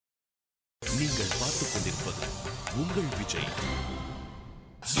நீங்கள் பார்த்துக் கொண்டிருப்பது உங்கள் விஜய்.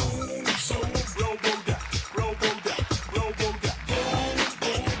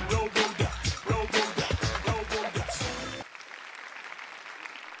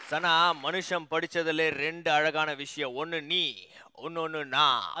 சனா, மனுஷன் படிச்சதுல 2 அழகான விஷயம். ஒன்னு நீ, ஒன்னு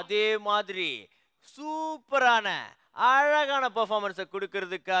நான். அதே மாதிரி சூப்பரான அழகான பெர்ஃபார்மன்ஸை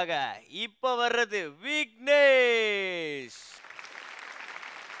கொடுக்கிறதுக்காக இப்ப வர்றது விக்னேஷ்.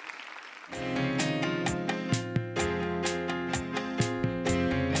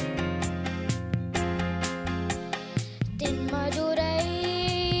 தென்மதுரை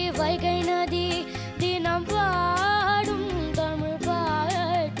வைகை நதி தினம் பாடும் தமிழ்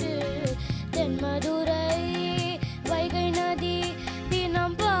பாட்டு. தென்மதுரை வைகை நதி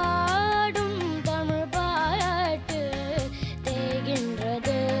தினம் பாடும் தமிழ் பாட்டு.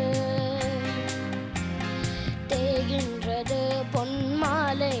 தேகின்றது தேகின்றது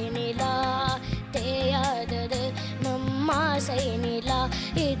பொன்மாலை நிலா, தேயாதது நம் ஆசை நிலா.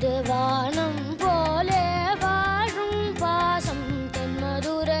 இது வானம் போலே வாழும் பாசம்.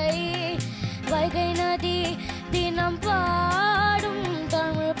 தென்மதுரை வைகை நதி தினம் பாடும்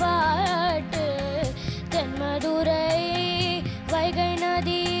தமிழ் பாட்டு. தென்மதுரை வைகை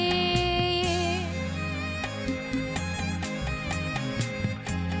நதி.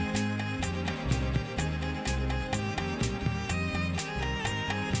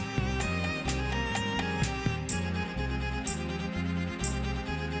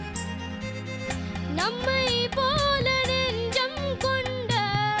 நம்மை போல நெஞ்சம் கொண்ட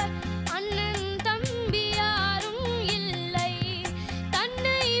அண்ணன் தம்பி யாரும் இல்லை.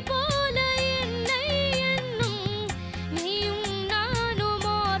 தன்னை போல என்னை எண்ணும் நீயும் நானும்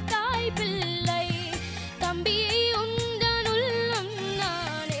ஓர் தாய் பிள்ளை. தம்பி உந்தன் உள்ளம்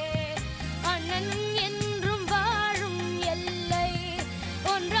நானே, அண்ணன் என்றும் வாழும் எல்லை.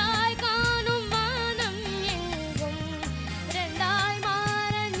 ஒன்றாய் காணும் மானம் எங்கும், ரெண்டாய்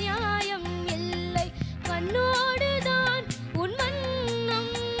மாற நியாயம் இல்லை. கண்ணோடுதான் உன் வண்ணம்,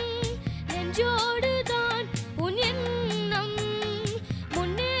 நெஞ்சோடுதான் உன் எண்ணம்.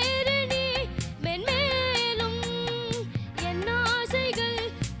 முன்னேறு நீ மென்மேலும், என் ஆசைகள்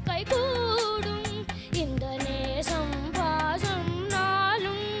கைகூடும். இந்த நேசம் பாசம்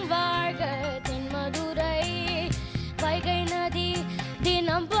நாளும் வாழ்க. தென்மதுரை வைகை நதி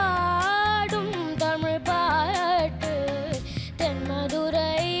தினம் பாடும் தமிழ் பாட்டு.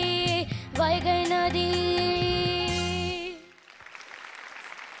 தென்மதுரை வைகை நதி.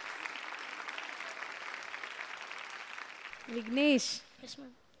 Vignesh, Yes, ma'am.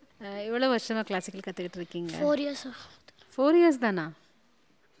 எவ்வளோ வருஷமாக கிளாசிக்கல் கற்றுக்கிட்டு இருக்கீங்க? 4 years. 4 இயர்ஸ் தானா?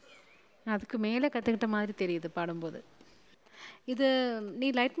 அதுக்கு மேலே கற்றுக்கிட்ட மாதிரி தெரியுது பாடும்போது. இது நீ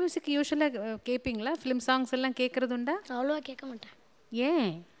லைட் மியூசிக் யூஸ்வலாக கேட்பீங்களா? ஃபிலிம் சாங்ஸ் எல்லாம் கேட்குறது உண்டா? அவ்வளோவா கேட்க மாட்டேன்.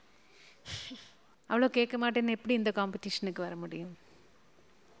 ஏன் அவ்வளோ கேட்க மாட்டேன்னு எப்படி இந்த காம்படிஷனுக்கு வர முடியும்?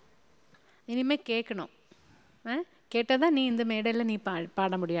 இனிமேல் கேட்கணும். கேட்டால் தான் நீ இந்த மேடையில் நீ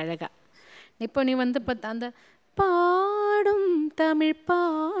பாட முடியும் அழகாக. இப்போ நீ வந்து அந்த பாடும் தமிழ்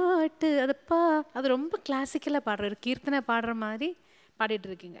பாட்டு அது ரொம்ப கிளாசிக்கலாக பாடுற கீர்த்தனை பாடுற மாதிரி பாடிட்டு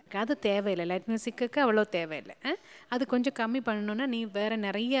இருக்கீங்க. அது தேவையில்லை, லைட் மியூசிக்கு அவ்வளோ தேவையில்லை. அது கொஞ்சம் கம்மி பண்ணணுன்னா நீ வேறு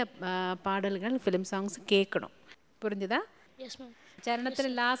நிறைய பாடல்கள் ஃபிலிம் சாங்ஸ் கேட்கணும். புரிஞ்சுதா? Yes ma'am.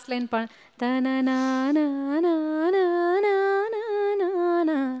 சரணத்தில் லாஸ்ட் லைன்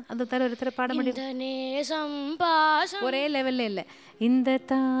அந்த தர ஒரு தர பாட முடியும். ஒரே லெவல்ல இல்லை. இந்த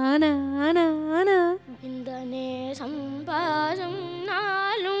தானா இந்த நேசம் பாசம்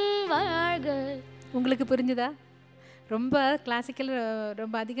நாளும் வாழ்க. உங்களுக்கு புரிஞ்சுதா? ரொம்ப கிளாசிக்கல்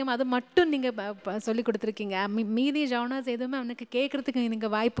ரொம்ப அதிகமாக அது மட்டும் நீங்கள் சொல்லி கொடுத்துருக்கீங்க. மீதி ஜானர்ஸ் எதுவுமே அவனுக்கு கேட்குறதுக்கு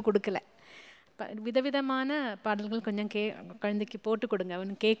நீங்கள் வாய்ப்பு கொடுக்கல. விதவிதமான பாடல்கள் கொஞ்சம் குழந்தைக்கு போட்டு கொடுங்க,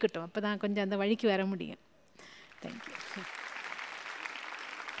 அவனுக்கு கேட்கட்டும். அப்போ தான் கொஞ்சம் அந்த வழிக்கு வர முடியும். தேங்க்யூ.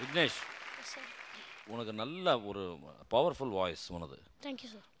 விக்னேஷ், உனக்கு நல்ல ஒரு பவர்ஃபுல் வாய்ஸ். உனது தேங்க்யூ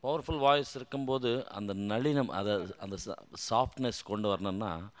சார். பவர்ஃபுல் வாய்ஸ் இருக்கும்போது அந்த நளினம், அதை அந்த சாஃப்ட்னஸ் கொண்டு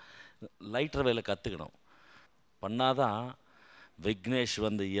வரணும்னா லைட்டர் வேலை கற்றுக்கணும். பண்ணாதான் விக்னேஷ்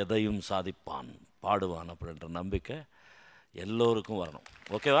வந்து எதையும் சாதிப்பான், பாடுவான் அப்படின்ற நம்பிக்கை எல்லோருக்கும் வரணும்.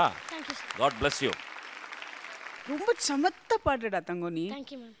 ஓகேவா? God bless you. ரொம்ப சமத்தா பாடுறடா தங்கம் நீ.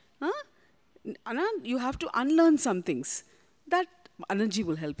 Thank you ma'am. ஆனா you have to unlearn some things that Anandji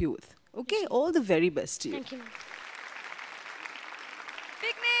will help you with. Okay, all the very best to you. Thank you ma'am.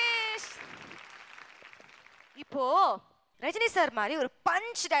 Vignesh, இப்போ ரஜினி சார் மாதிரி ஒரு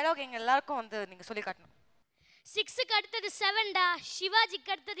பஞ்ச் டயலாக் எங்க எல்லாருக்கும் வந்து நீங்க சொல்லி காட்டணும். 6க்கு அடுத்தது 7டா,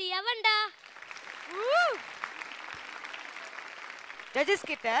 சிவாஜிக்கு அடுத்தது எவன்டா. ஜட்ஜஸ்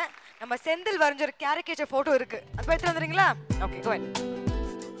கிட்ட நம்ம செந்தில் வரைஞ்ச ஒரு caricature போட்டோ இருக்கு. அது போய் எடுத்து வந்துறீங்களா? Okay, go ahead.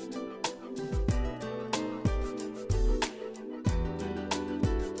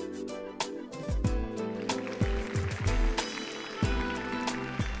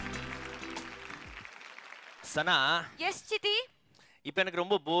 சனா. எஸ் சித்தி. இப்போ எனக்கு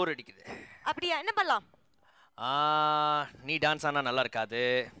ரொம்ப போர் அடிக்குது. அப்படியா, என்ன பண்ணலாம்? நீ டான்ஸ் ஆனா நல்லா இருக்காது,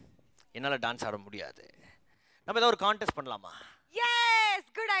 என்னால டான்ஸ் ஆட முடியாது. நம்ம ஏதாவது ஒரு கான்டெஸ்ட் பண்ணலாமா?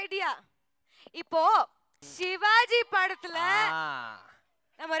 S, good idea. இப்போ சிவாஜி படத்துல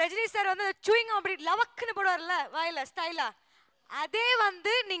நம்ம ரஜினி சார் வந்து சூயிங் அப்படி லவக்குன்னு போடுவார்ல வாயில ஸ்டைலா, அதே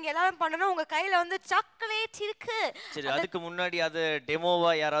வந்து நீங்க எல்லாரும் பண்ணணும். உங்க கையில வந்து சாக்லேட் இருக்கு. சரி, அதுக்கு முன்னாடி அது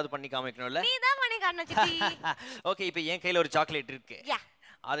டெமோவா யாராவது பண்ணி காமிக்கணும்ல? நீ தான் பண்ணி காட்டணும் சித்தி. ஓகே, இப்போ என் கையில ஒரு சாக்லேட் இருக்கு.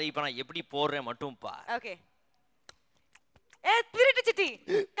 அதை இப்போ நான் எப்படி போடுறேன் மட்டும் பா. ஓகே. திருட்டு சித்தி,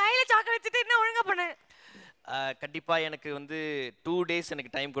 கையில சாக்லேட் சித்தி என்ன ஒழுங்கா பண்ணு. கண்டிப்பா எனக்கு வந்து 2 days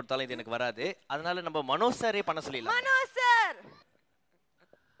எனக்கு டைம் கொடுத்தாலும் இது எனக்கு வராது. அதனால நம்ம மனோஜ் சாரே பண்ண சொல்லிடலாம். Manoj sir.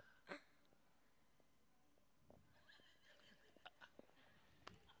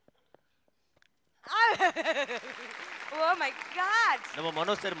 Oh my God. நம்ம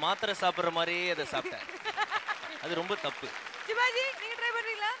மனோஜ் சார் மாத்திரை சாப்பிடுற மாதிரியே அதை சாப்பிட்டார். அது ரொம்ப தப்பு. சிவாஜி, நீங்க ட்ரை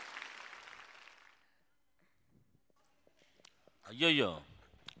பண்றீங்களா? ஐயோ,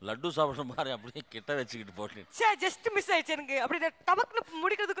 லட்டு சாப்பிட்ற மாதிரி அப்படியே கிட்ட வச்சுக்கிட்டு போட்டு. சே, ஜஸ்ட் மிஸ் ஆயிடுச்சு எனக்கு. அப்படியே டபக்குன்னு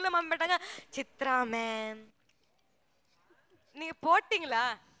முடிக்கிறதுக்குள்ள மாம் போட்டாங்க. சித்ரா மேம், நீங்க போட்டீங்களா?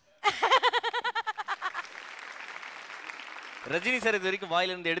 ரஜினி சார் இது வரைக்கும்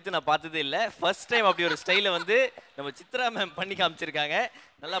வாயில இருந்து எடுத்து நான் பார்த்ததே இல்ல. ஃபர்ஸ்ட் டைம் அப்படி ஒரு ஸ்டைல வந்து நம்ம சித்ரா மேம் பண்ணி காமிச்சிருக்காங்க.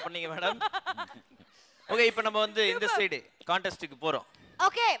 நல்லா பண்ணீங்க மேடம். ஓகே, இப்போ நம்ம வந்து இந்த சைடு கான்டெஸ்ட்டுக்கு போறோம்.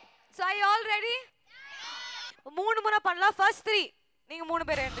 Okay, so I all ready? 3 முறை பண்ணலாம். ஃபர்ஸ்ட் 3 நீங்க 3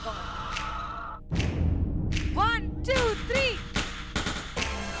 பேர் எடுத்துக்கோங்க. 1 2 3.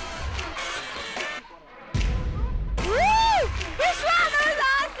 Vishwa, that was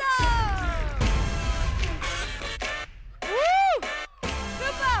awesome. Woo!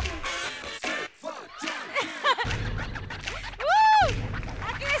 Super. Woo!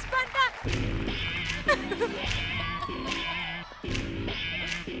 Agnes Panta.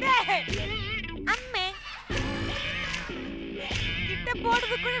 Hey! அம்மே, கிட்ட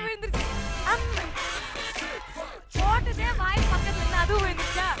போடுறதுக்குள்ள விழுந்துருச்சு. அம்மே, போட்டதே வாய் பக்கத்துல இருந்து அதுவும்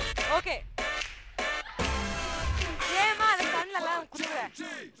விழுந்துச்சா? ஓகே, ஏமா அது கண்ணெல்லாம் குத்துற?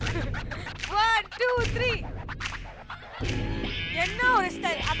 1 2 3. என்ன ஒரு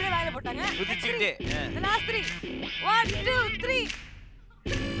ஸ்டைல், அப்படியே வாயில போட்டாங்க. குதிச்சிட்டே. The last 3. 1 2 3.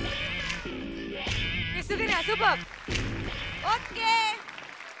 Sukanya, super. Okay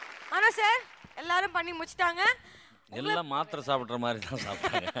Mano sir, எல்லாரும் பண்ணி முடிச்சிட்டாங்க. எல்லாம் மாத்திரை சாப்பிட்ற மாதிரி தான்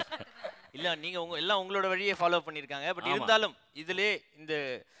சாப்பிட்டாங்க. இல்ல, நீங்க எல்லாம் உங்களோட வழியே ஃபாலோ பண்ணிருக்காங்க. பட் இருந்தாலும் இதுல இந்த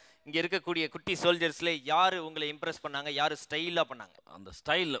இங்க இருக்கக்கூடிய குட்டி சோல்ஜர்ஸ்ல யாரு உங்களை இம்ப்ரெஸ் பண்ணாங்க, யாரு ஸ்டைலா பண்ணாங்க? அந்த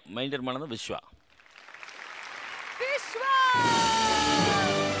ஸ்டைல் மெயின்டைன் பண்ணது விஸ்வா. விஸ்வா